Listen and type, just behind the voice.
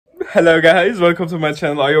Hello guys, welcome to my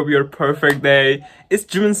channel. I hope you're perfect day. It's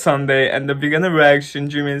Jimin Sunday and the beginner reaction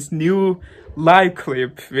Jimin's new live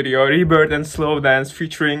clip video Rebirth Slow Dance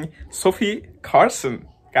featuring Sofia Carson.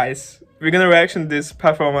 Guys, beginner reaction these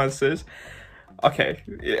performances. Okay,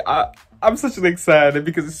 I'm such excited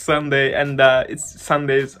because it's Sunday and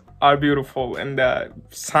Sundays are beautiful and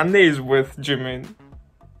Sundays with Jimin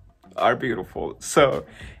are beautiful. So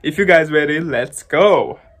if you guys ready, let's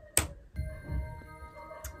go.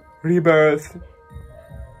 Rebirth.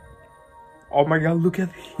 Oh my god, look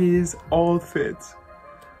at his outfit.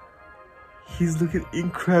 He's looking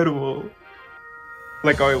incredible.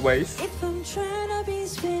 Like always. If I'm trying to be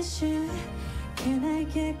special, can I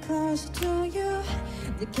get closer to you?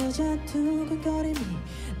 느껴져 두근거림이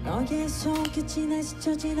너의 손끝이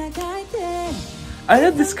스쳐 지나갈 때. I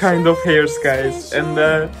have this kind of hairs, guys, and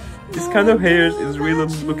this kind of hairs is really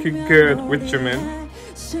looking good with Jimin.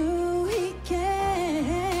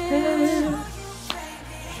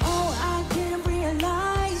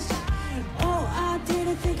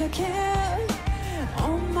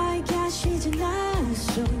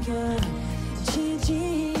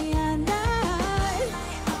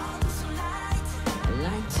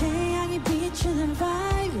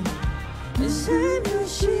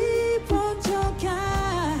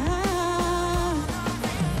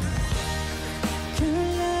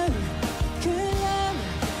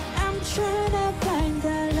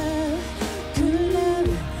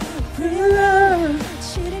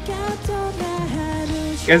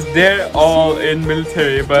 Yes, they're all in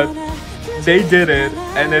military, but they did it,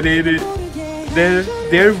 and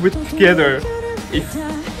they're with together. If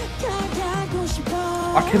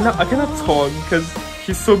I cannot talk because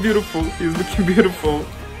he's so beautiful. He's looking beautiful.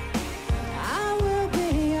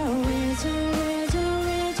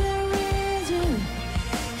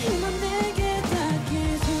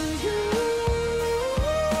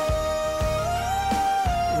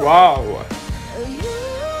 Wow.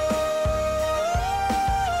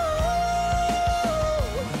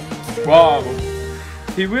 Wow,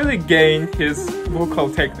 he really gained his vocal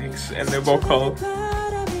techniques and the vocal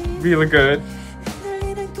really good.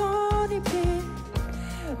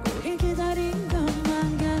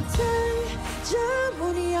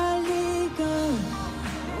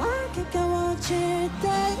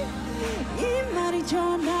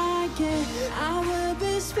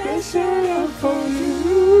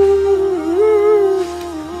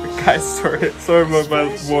 Guys, sorry about my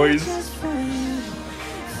voice.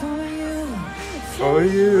 For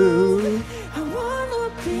you, I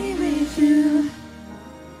wanna be with you.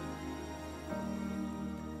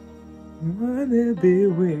 Wanna be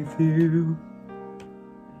with you.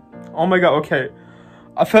 Oh my god, okay.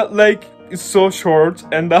 I felt like it's so short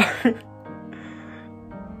and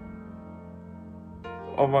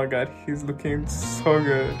oh my god, he's looking so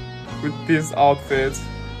good with this outfit.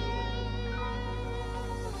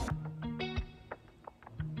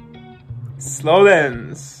 Slow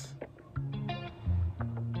dance.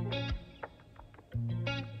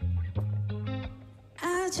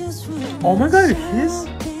 Oh my god,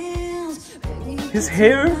 his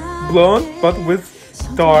hair blonde but with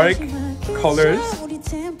dark colors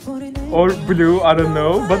or blue, I don't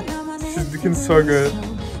know, but she's looking so good.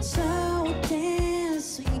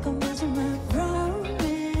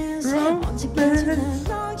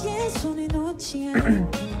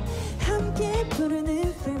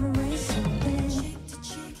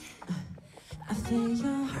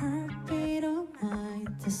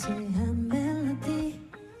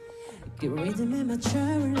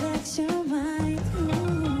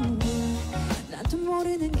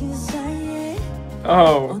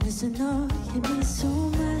 Oh,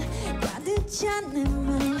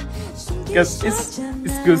 because it's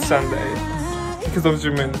good Sunday because of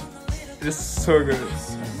Jimin. It's so good.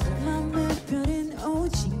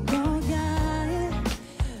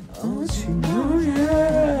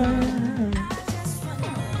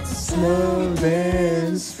 Slow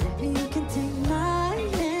dance.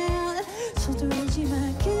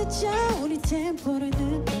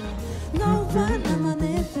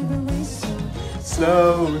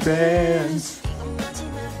 Slow dance.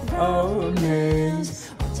 Oh yes.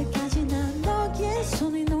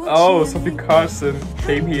 Oh, Sofia Carson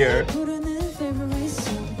came here.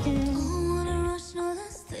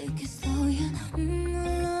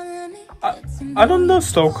 I don't know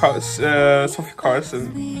Sofia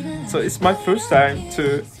Carson, so it's my first time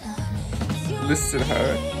to listen to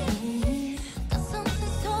her.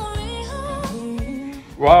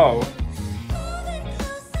 Wow.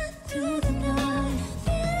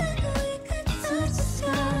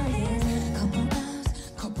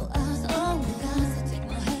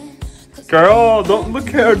 Girl, don't look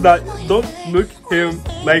her that. Don't look him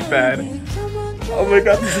like that. Oh my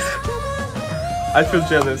god, I feel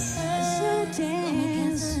jealous.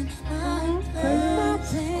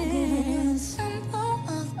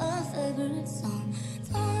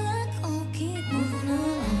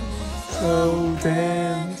 Slow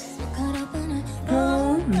dance,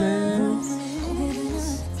 romance.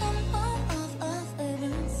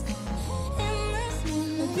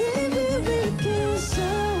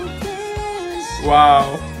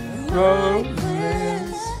 Wow,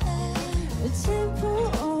 romance.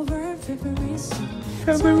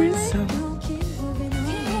 February song.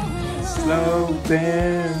 Slow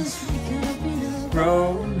dance,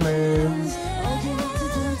 romance.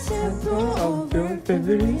 Tempo of your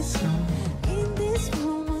favorite song.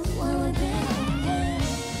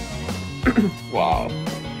 Wow.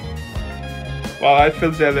 Wow, I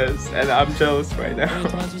feel jealous, and I'm jealous right now.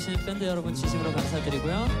 도와주신 팬들 여러분 진심으로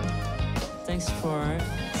감사드리고요. Thanks for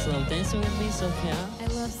slow dancing with me, Sophia. I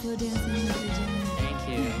love slow dancing with you, Jimin. Thank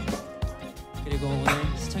you. 그리고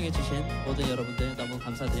오늘 시청해주신 모든 여러분들 너무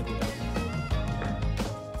감사드립니다.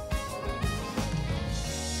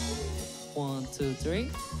 1, 2, 3.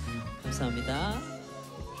 감사합니다.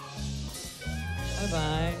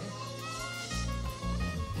 바이바이.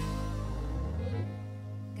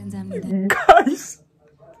 감사합니다.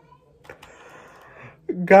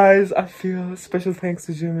 Guys, I feel special thanks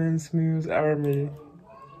to Jimin's Muse Army.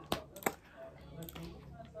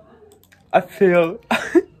 I feel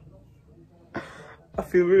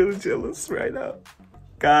really jealous right now.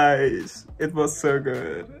 Guys, it was so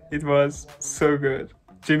good. It was so good.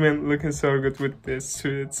 Jimin looking so good with these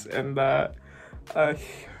suits, and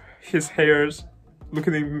his hair's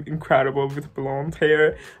looking incredible with blonde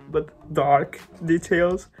hair but dark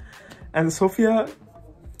details. And Sofia,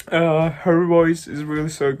 her voice is really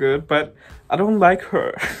so good, but I don't like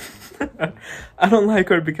her. I don't like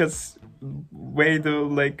her because way the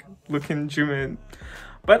like looking Jimin,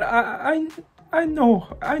 but I know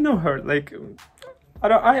her, like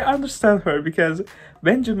I understand her, because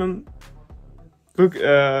when Jimin look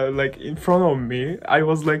like in front of me, I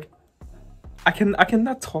was like, I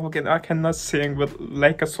cannot talk and I cannot sing but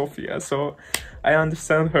like a Sofia, so I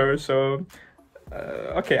understand her. So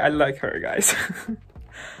okay, I like her, guys.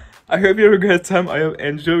 I hope you had a great time. I hope you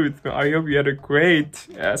enjoyed with me. I hope you had a great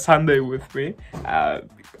Sunday with me.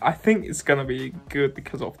 I think it's gonna be good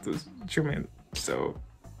because of this Jimin. So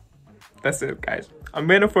that's it, guys. I'm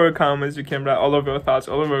waiting for your comments. You can write all of your thoughts,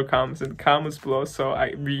 all of your comments in the comments below, so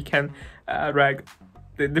we can rank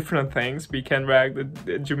the different things. We can rank the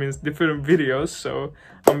Jimin's different videos. So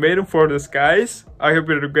I'm waiting for this, guys. I hope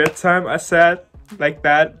you had a great time. I said like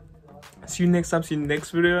that. See you next time. See you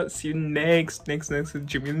next video. See you next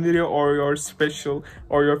Jimin video, or your special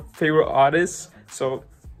or your favorite artist. So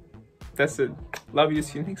that's it. Love you.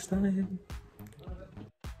 See you next time.